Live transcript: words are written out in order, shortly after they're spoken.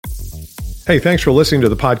Hey, thanks for listening to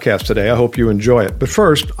the podcast today. I hope you enjoy it. But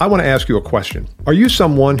first, I want to ask you a question. Are you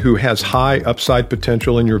someone who has high upside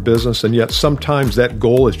potential in your business, and yet sometimes that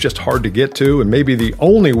goal is just hard to get to, and maybe the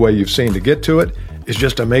only way you've seen to get to it is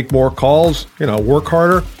just to make more calls, work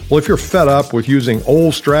harder? Well, if you're fed up with using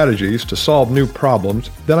old strategies to solve new problems,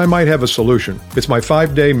 then I might have a solution. It's my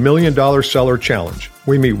 5-day $1 Million Seller Challenge.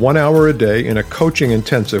 We meet 1 hour a day in a coaching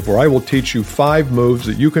intensive where I will teach you 5 moves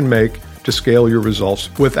that you can make to scale your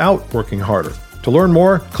results without working harder. To learn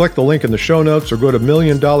more, click the link in the show notes or go to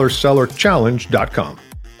 $1,000,000sellerchallenge.com.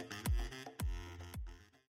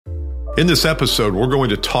 In this episode, we're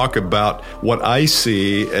going to talk about what I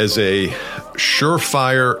see as a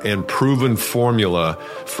surefire and proven formula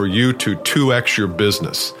for you to 2x your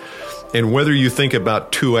business. And whether you think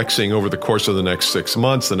about 2xing over the course of the next 6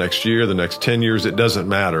 months, the next year, the next 10 years, it doesn't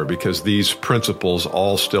matter because these principles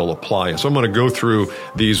all still apply. So I'm going to go through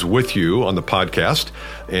these with you on the podcast,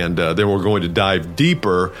 and then we're going to dive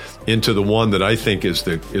deeper into the one that I think is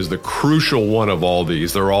the crucial one of all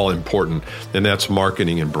these. They're all important, and that's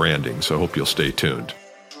marketing and branding. So I hope you'll stay tuned.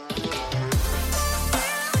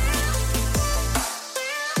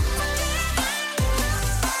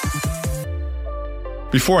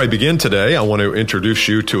 Before I begin today, I want to introduce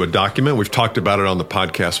you to a document. We've talked about it on the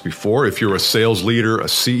podcast before. If you're a sales leader, a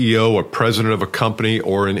CEO, a president of a company,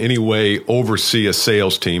 or in any way oversee a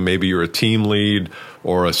sales team, maybe you're a team lead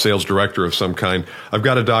or a sales director of some kind, I've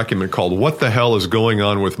got a document called What the Hell is Going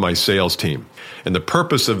On with My Sales Team? And the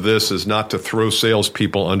purpose of this is not to throw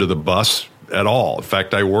salespeople under the bus at all. In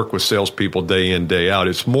fact, I work with salespeople day in, day out.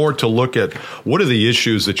 It's more to look at what are the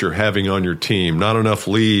issues that you're having on your team. Not enough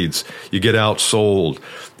leads. You get outsold.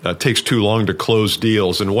 It takes too long to close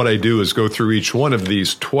deals. And what I do is go through each one of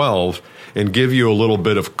these 12 and give you a little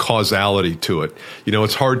bit of causality to it.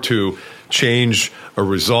 It's hard to change a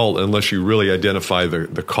result unless you really identify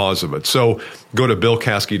the cause of it. So go to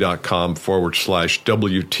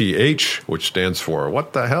BillCaskey.com/WTH, which stands for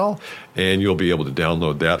what the hell, and you'll be able to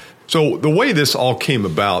download that. So the way this all came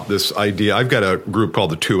about, this idea, I've got a group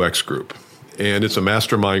called the 2X Group, and it's a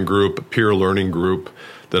mastermind group, a peer learning group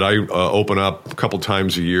that I open up a couple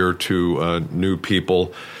times a year to new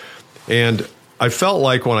people. And I felt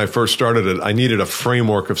like when I first started it, I needed a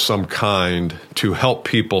framework of some kind to help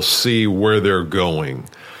people see where they're going.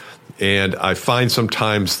 And I find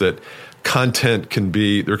sometimes that there can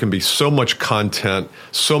be so much content,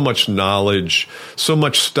 so much knowledge, so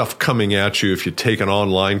much stuff coming at you if you take an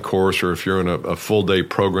online course or if you're in a full day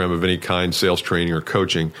program of any kind, sales training or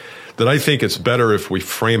coaching, that I think it's better if we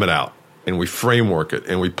frame it out and we framework it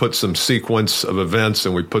and we put some sequence of events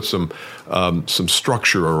and we put some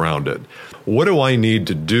structure around it. What do I need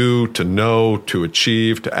to do, to know, to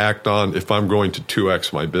achieve, to act on if I'm going to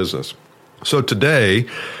 2x my business? So today,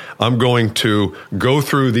 I'm going to go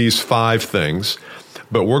through these 5 things,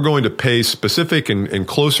 but we're going to pay specific and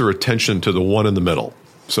closer attention to the one in the middle.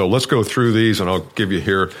 So let's go through these, and I'll give you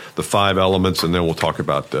here the 5 elements, and then we'll talk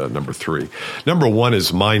about number 3. Number 1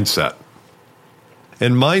 is mindset.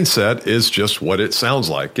 And mindset is just what it sounds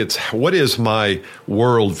like. It's what is my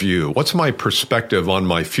worldview? What's my perspective on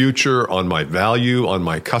my future, on my value, on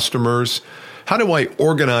my customers? How do I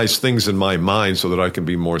organize things in my mind so that I can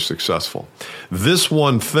be more successful? This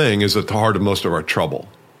one thing is at the heart of most of our trouble.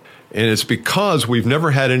 And it's because we've never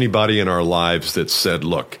had anybody in our lives that said,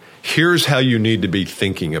 look, here's how you need to be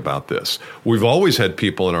thinking about this. We've always had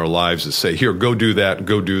people in our lives that say, here, go do that,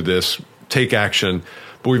 go do this, take action.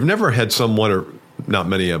 But we've never had someone, or not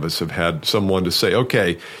many of us have had someone to say,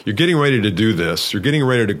 okay, you're getting ready to do this. You're getting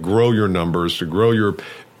ready to grow your numbers, to grow your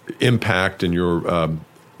impact and your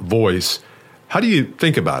voice. How do you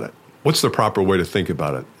think about it? What's the proper way to think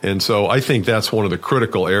about it? And so I think that's one of the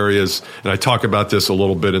critical areas, and I talk about this a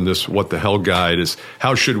little bit in this What the Hell guide, is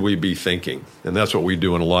how should we be thinking? And that's what we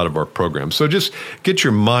do in a lot of our programs. So just get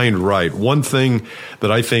your mind right. One thing that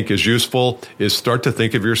I think is useful is start to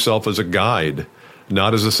think of yourself as a guide,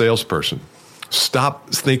 not as a salesperson.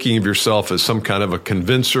 Stop thinking of yourself as some kind of a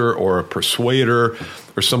convincer or a persuader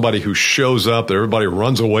or somebody who shows up that everybody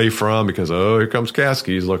runs away from because, oh, here comes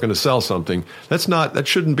Caskey, he's looking to sell something. That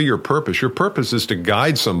shouldn't be your purpose. Your purpose is to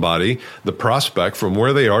guide somebody, the prospect, from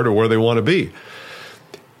where they are to where they want to be.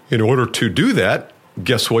 In order to do that,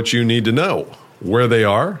 guess what you need to know? Where they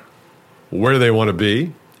are, where they want to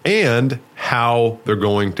be, and how they're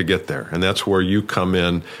going to get there. And that's where you come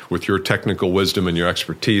in with your technical wisdom and your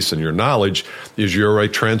expertise and your knowledge, is you're a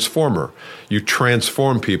transformer. You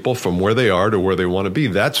transform people from where they are to where they want to be.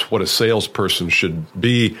 That's what a salesperson should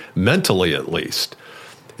be, mentally at least.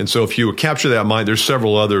 And so if you capture that mind, there's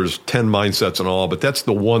several others, 10 mindsets and all, but that's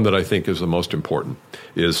the one that I think is the most important,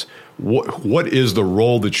 is what is the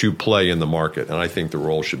role that you play in the market? And I think the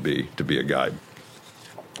role should be to be a guide.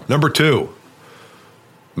 Number 2,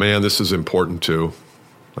 man, this is important too.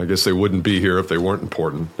 I guess they wouldn't be here if they weren't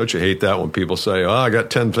important. Don't you hate that when people say, I got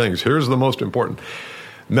 10 things. Here's the most important.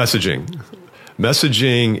 Messaging.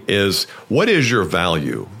 Messaging is, what is your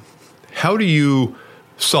value? How do you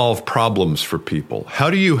solve problems for people?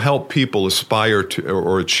 How do you help people aspire to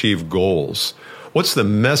or achieve goals? What's the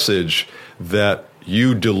message that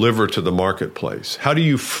you deliver to the marketplace? How do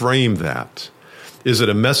you frame that? Is it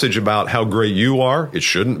a message about how great you are? It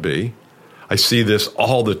shouldn't be. I see this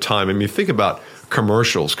all the time. I mean, think about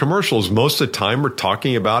commercials. Commercials most of the time are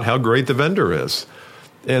talking about how great the vendor is.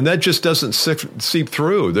 And that just doesn't seep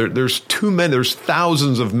through. There's too many. There's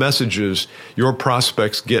thousands of messages your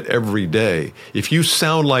prospects get every day. If you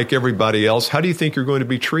sound like everybody else, how do you think you're going to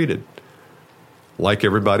be treated? Like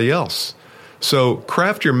everybody else. So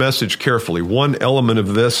craft your message carefully. One element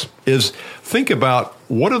of this is think about,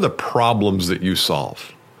 what are the problems that you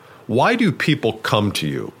solve? Why do people come to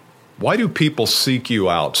you? Why do people seek you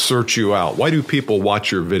out, search you out? Why do people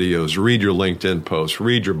watch your videos, read your LinkedIn posts,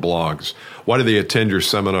 read your blogs? Why do they attend your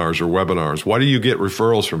seminars or webinars? Why do you get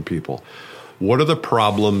referrals from people? What are the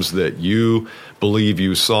problems that you believe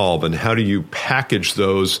you solve, and how do you package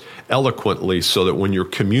those eloquently so that when you're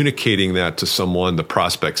communicating that to someone, the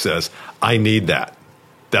prospect says, I need that.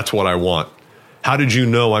 That's what I want. How did you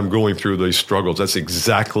know I'm going through these struggles? That's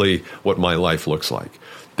exactly what my life looks like.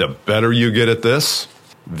 The better you get at this,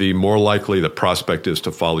 the more likely the prospect is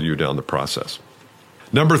to follow you down the process.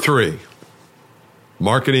 Number 3,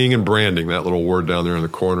 marketing and branding. That little word down there in the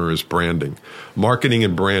corner is branding. Marketing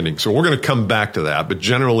and branding. So we're going to come back to that, but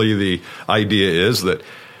generally the idea is that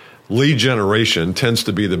lead generation tends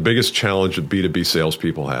to be the biggest challenge that B2B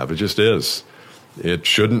salespeople have. It just is. It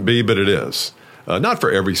shouldn't be, but it is. Not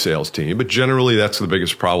for every sales team, but generally that's the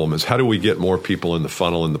biggest problem, is how do we get more people in the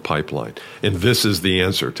funnel, in the pipeline? And this is the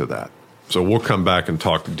answer to that. So we'll come back and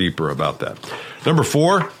talk deeper about that. Number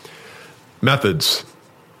 4, methods.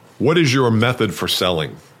 What is your method for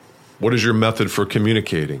selling? What is your method for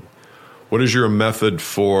communicating? What is your method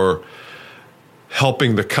for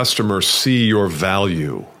helping the customer see your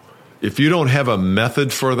value? If you don't have a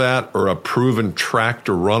method for that or a proven track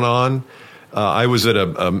to run on, I was at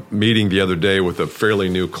a meeting the other day with a fairly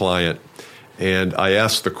new client, and I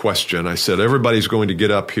asked the question. I said, everybody's going to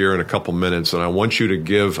get up here in a couple minutes, and I want you to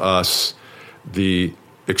give us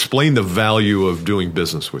explain the value of doing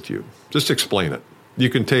business with you. Just explain it. You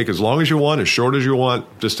can take as long as you want, as short as you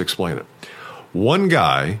want, just explain it. One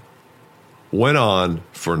guy went on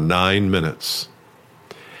for 9 minutes.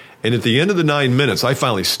 And at the end of the 9 minutes, I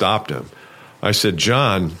finally stopped him. I said,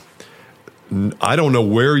 John, I don't know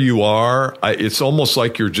where you are. It's almost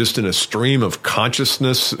like you're just in a stream of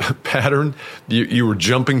consciousness pattern. You were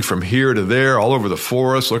jumping from here to there, all over the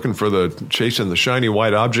forest, chasing the shiny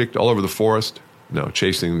white object all over the forest. No,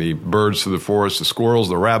 chasing the birds through the forest, the squirrels,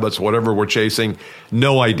 the rabbits, whatever we're chasing.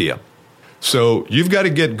 No idea. So you've got to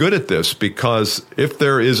get good at this, because if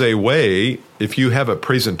there is a way, if you have a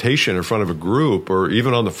presentation in front of a group or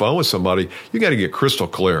even on the phone with somebody, you got to get crystal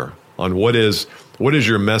clear on what is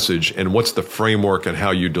your message and what's the framework and how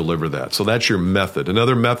you deliver that. So that's your method.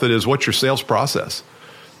 Another method is, what's your sales process?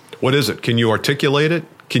 What is it? Can you articulate it?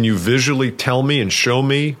 Can you visually tell me and show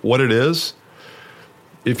me what it is?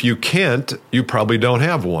 If you can't, you probably don't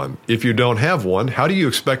have one. If you don't have one, how do you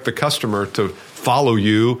expect the customer to follow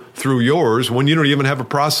you through yours when you don't even have a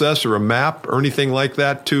process or a map or anything like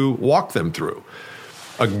that to walk them through?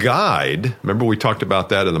 A guide, remember we talked about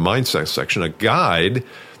that in the mindset section, a guide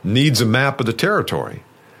needs a map of the territory.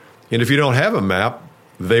 And if you don't have a map,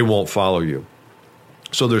 they won't follow you.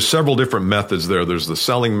 So there's several different methods there. There's the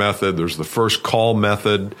selling method. There's the first call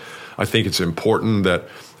method. I think it's important that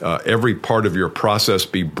every part of your process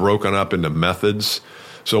be broken up into methods.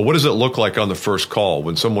 So what does it look like on the first call?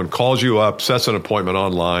 When someone calls you up, sets an appointment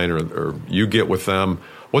online, or you get with them,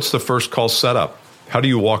 what's the first call setup? How do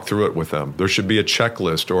you walk through it with them? There should be a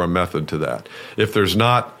checklist or a method to that. If there's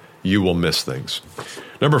not, you will miss things.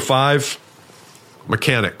 Number 5,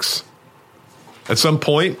 mechanics. At some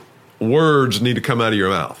point, words need to come out of your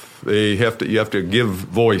mouth. You have to give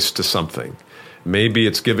voice to something. Maybe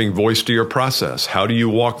it's giving voice to your process. How do you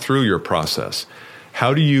walk through your process?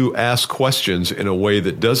 How do you ask questions in a way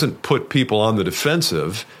that doesn't put people on the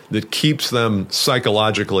defensive, that keeps them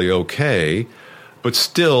psychologically okay, but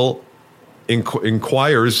still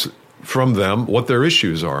inquires from them what their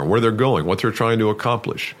issues are, where they're going, what they're trying to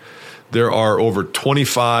accomplish? There are over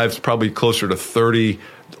 25, probably closer to 30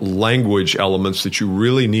 language elements that you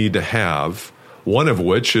really need to have, one of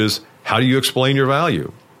which is, how do you explain your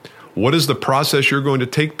value? What is the process you're going to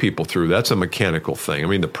take people through? That's a mechanical thing. I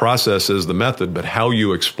mean, the process is the method, but how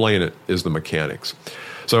you explain it is the mechanics.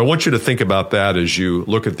 So I want you to think about that as you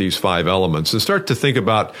look at these 5 elements and start to think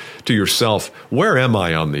about to yourself, where am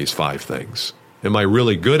I on these 5 things? Am I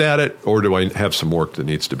really good at it, or do I have some work that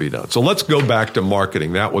needs to be done? So let's go back to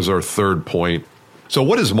marketing. That was our third point. So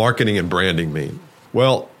what does marketing and branding mean?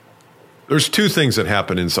 Well, there's 2 things that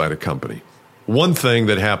happen inside a company. One thing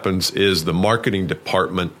that happens is the marketing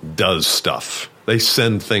department does stuff. They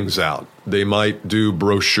send things out. They might do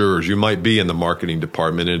brochures. You might be in the marketing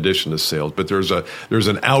department in addition to sales, but there's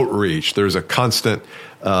an outreach. There's a constant,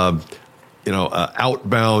 outbound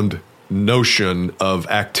notion of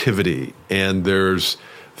activity, and there's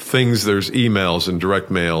emails and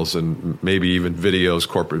direct mails and maybe even videos,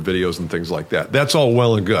 corporate videos and things like that. That's all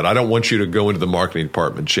well and good. I don't want you to go into the marketing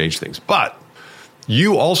department and change things, but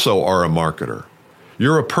you also are a marketer.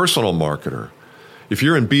 You're a personal marketer. If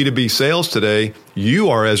you're in B2B sales today, you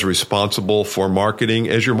are as responsible for marketing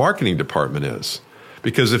as your marketing department is.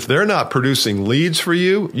 Because if they're not producing leads for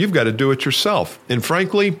you, you've got to do it yourself. And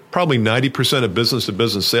frankly, probably 90% of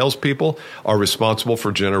business-to-business salespeople are responsible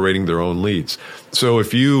for generating their own leads. So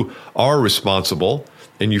if you are responsible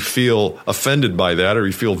and you feel offended by that or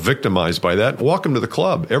you feel victimized by that, welcome to the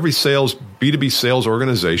club. Every B2B sales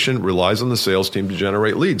organization relies on the sales team to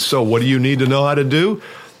generate leads. So what do you need to know how to do?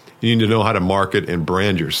 You need to know how to market and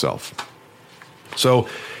brand yourself. So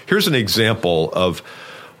here's an example of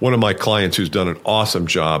one of my clients who's done an awesome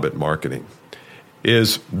job at marketing.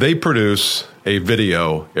 Is they produce a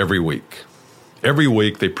video every week. Every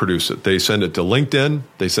week they produce it. They send it to LinkedIn,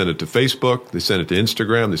 they send it to Facebook, they send it to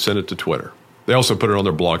Instagram, they send it to Twitter. They also put it on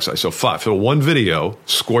their blog site. So one video,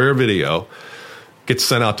 square video, gets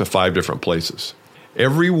sent out to 5 different places.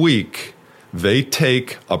 Every week they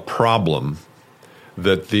take a problem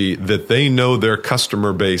that they know their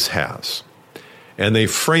customer base has, and they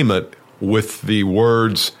frame it with the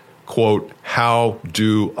words, quote, how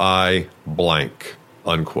do I blank,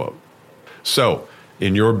 unquote. So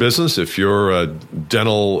in your business, if you're a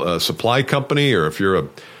dental supply company, or if you're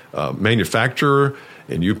a manufacturer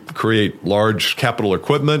and you create large capital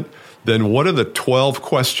equipment, then what are the 12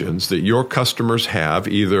 questions that your customers have,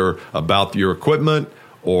 either about your equipment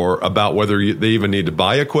or about whether they even need to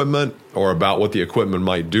buy equipment or about what the equipment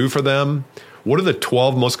might do for them? What are the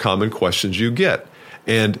 12 most common questions you get?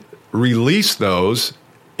 And release those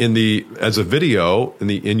as a video,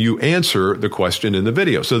 and you answer the question in the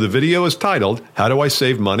video. So the video is titled, How Do I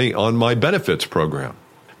Save Money on My Benefits Program?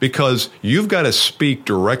 Because you've got to speak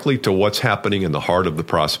directly to what's happening in the heart of the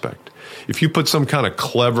prospect. If you put some kind of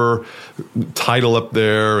clever title up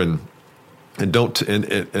there and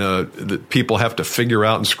that people have to figure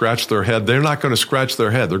out and scratch their head, they're not going to scratch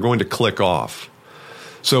their head. They're going to click off.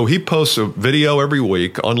 So he posts a video every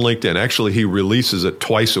week on LinkedIn. Actually, he releases it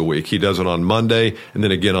twice a week. He does it on Monday and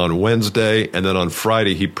then again on Wednesday. And then on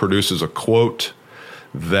Friday, he produces a quote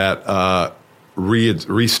that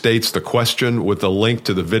restates the question with a link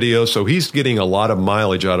to the video. So he's getting a lot of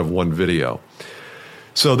mileage out of one video.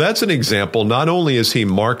 So that's an example. Not only is he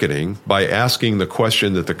marketing by asking the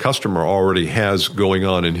question that the customer already has going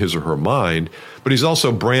on in his or her mind, but he's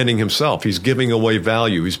also branding himself. He's giving away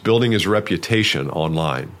value. He's building his reputation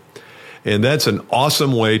online. And that's an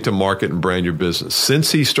awesome way to market and brand your business.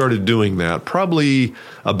 Since he started doing that, probably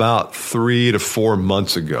about 3 to 4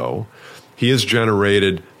 months ago, he has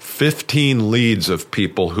generated 15 leads of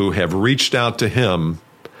people who have reached out to him.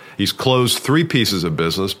 He's closed 3 pieces of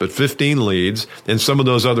business, but 15 leads, and some of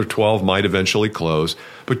those other 12 might eventually close.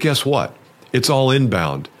 But guess what? It's all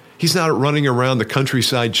inbound. He's not running around the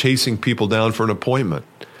countryside chasing people down for an appointment.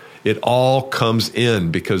 It all comes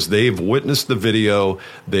in because they've witnessed the video,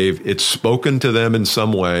 it's spoken to them in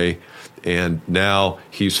some way, and now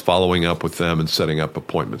he's following up with them and setting up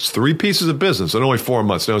appointments. 3 pieces of business in only 4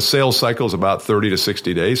 months. Now, sales cycle is about 30 to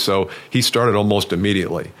 60 days, so he started almost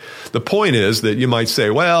immediately. The point is that you might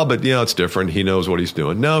say, well, but it's different. He knows what he's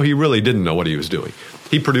doing. No, he really didn't know what he was doing.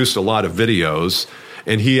 He produced a lot of videos,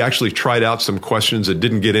 and he actually tried out some questions that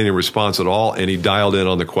didn't get any response at all, and he dialed in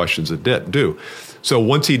on the questions that do. So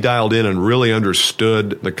once he dialed in and really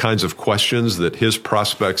understood the kinds of questions that his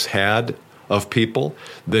prospects had of people,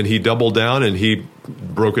 then he doubled down and he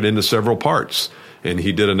broke it into several parts. And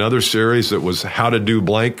he did another series that was how to do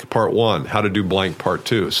blank part 1, how to do blank part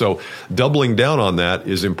 2. So doubling down on that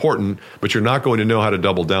is important, but you're not going to know how to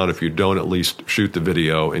double down if you don't at least shoot the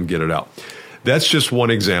video and get it out. That's just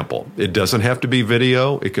one example. It doesn't have to be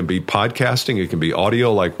video. It can be podcasting. It can be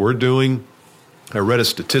audio like we're doing. I read a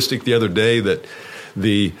statistic the other day that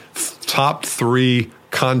the top 3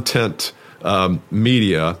 content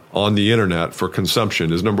media on the internet for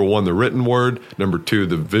consumption is number 1, the written word, number 2,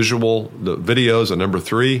 the videos, and number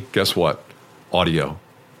 3, guess what? Audio,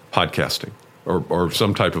 podcasting, or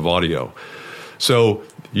some type of audio. So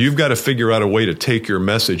you've got to figure out a way to take your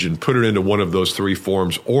message and put it into one of those 3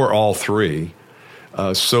 forms or all 3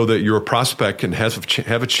 so that your prospect can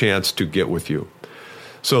have a chance to get with you.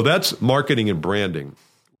 So that's marketing and branding.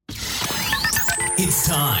 It's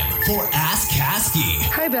time for Ask Caskey.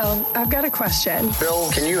 Hi, Bill. I've got a question.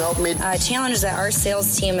 Bill, can you help me? Challenges that our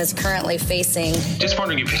sales team is currently facing. Just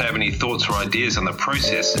wondering if you have any thoughts or ideas on the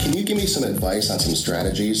process. Can you give me some advice on some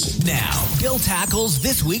strategies? Now, Bill tackles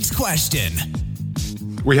this week's question.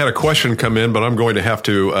 We had a question come in, but I'm going to have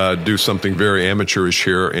to do something very amateurish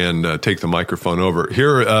here and take the microphone over.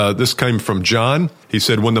 Here, this came from John. He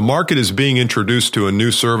said, when the market is being introduced to a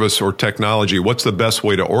new service or technology, what's the best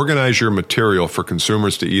way to organize your material for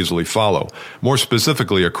consumers to easily follow? More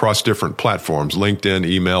specifically, across different platforms, LinkedIn,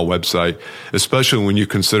 email, website, especially when you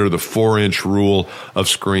consider the 4-inch rule of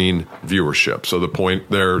screen viewership. So the point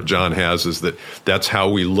there John has is that that's how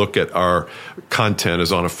we look at our content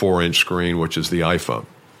is on a 4-inch screen, which is the iPhone.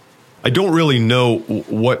 I don't really know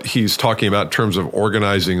what he's talking about in terms of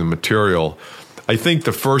organizing the material. I think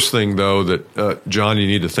the first thing, though, that, John, you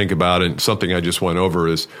need to think about, and something I just went over,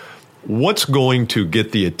 is what's going to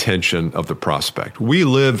get the attention of the prospect? We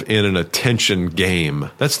live in an attention game.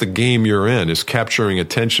 That's the game you're in, is capturing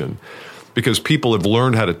attention. Because people have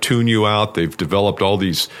learned how to tune you out. They've developed all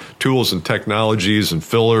these tools and technologies and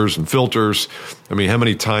fillers and filters. I mean, how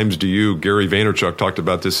many times Gary Vaynerchuk talked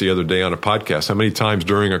about this the other day on a podcast, how many times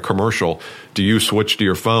during a commercial do you switch to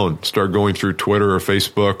your phone, start going through Twitter or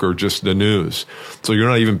Facebook or just the news? So you're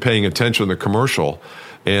not even paying attention to the commercial.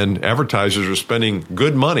 And advertisers are spending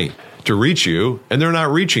good money to reach you, and they're not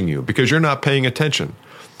reaching you because you're not paying attention.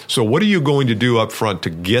 So what are you going to do up front to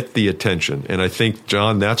get the attention? And I think,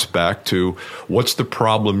 John, that's back to what's the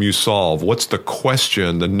problem you solve? What's the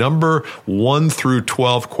question, the number 1 through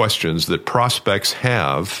 12 questions that prospects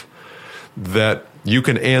have that you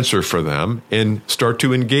can answer for them and start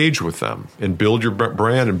to engage with them and build your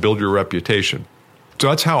brand and build your reputation. So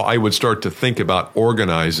that's how I would start to think about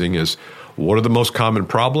organizing is what are the most common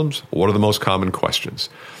problems? What are the most common questions?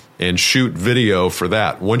 And shoot video for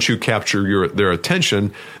that. Once you capture their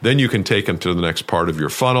attention, then you can take them to the next part of your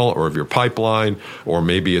funnel or of your pipeline, or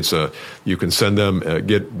maybe you can send them,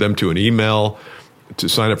 get them to an email to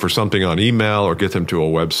sign up for something on email or get them to a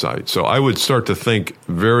website. So I would start to think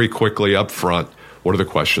very quickly up front, what are the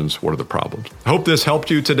questions? What are the problems? I hope this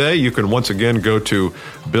helped you today. You can once again go to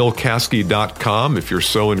BillCaskey.com if you're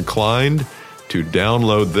so inclined to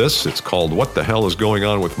download this. It's called What the Hell is Going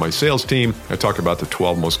On with My Sales Team? I talk about the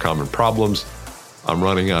 12 most common problems. I'm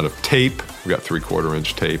running out of tape. We've got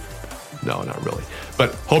 3/4-inch tape. No, not really.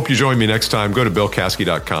 But hope you join me next time. Go to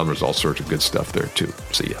BillCaskey.com. There's all sorts of good stuff there too.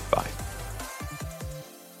 See ya. Bye.